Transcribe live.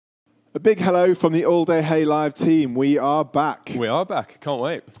A big hello from the All Day Hey Live team. We are back. We are back. Can't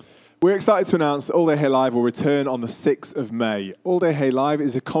wait. We're excited to announce that All Day Hey Live will return on the 6th of May. All Day Hey Live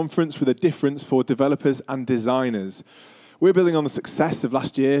is a conference with a difference for developers and designers. We're building on the success of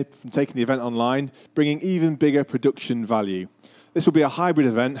last year from taking the event online, bringing even bigger production value. This will be a hybrid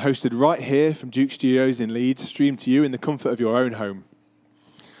event hosted right here from Duke Studios in Leeds, streamed to you in the comfort of your own home.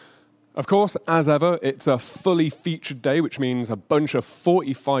 Of course, as ever, it's a fully featured day, which means a bunch of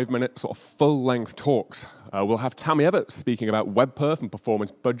 45-minute sort of full-length talks. We'll have Tammy Everts speaking about WebPerf and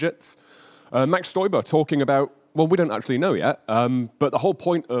performance budgets. Max Stoiber talking about, well, we don't actually know yet, but the whole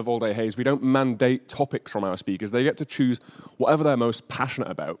point of All Day Hey is we don't mandate topics from our speakers. They get to choose whatever they're most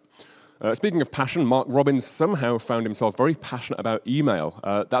passionate about. Speaking of passion, Mark Robbins somehow found himself very passionate about email.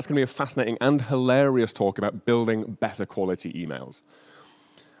 That's going to be a fascinating and hilarious talk about building better quality emails.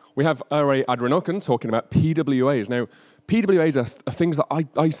 We have Ray Adrenokan talking about PWAs. Now, PWAs are things that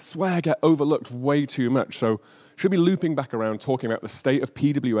I swear get overlooked way too much, so should be looping back around talking about the state of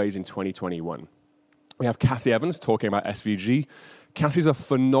PWAs in 2021. We have Cassie Evans talking about SVG. Cassie's a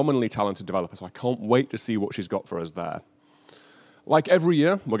phenomenally talented developer, so I can't wait to see what she's got for us there. Like every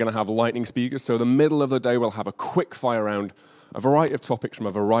year, we're going to have lightning speakers, so the middle of the day we'll have a quick fire round, a variety of topics from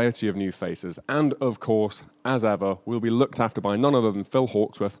a variety of new faces, and of course, as ever, we'll be looked after by none other than Phil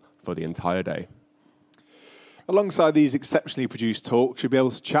Hawksworth for the entire day. Alongside these exceptionally produced talks, you'll be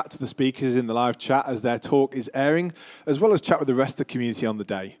able to chat to the speakers in the live chat as their talk is airing, as well as chat with the rest of the community on the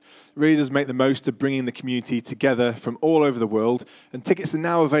day. It really does make the most of bringing the community together from all over the world, and tickets are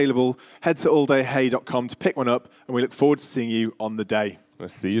now available. Head to alldayhey.com to pick one up, and we look forward to seeing you on the day.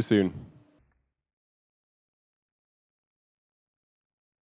 Let's see you soon.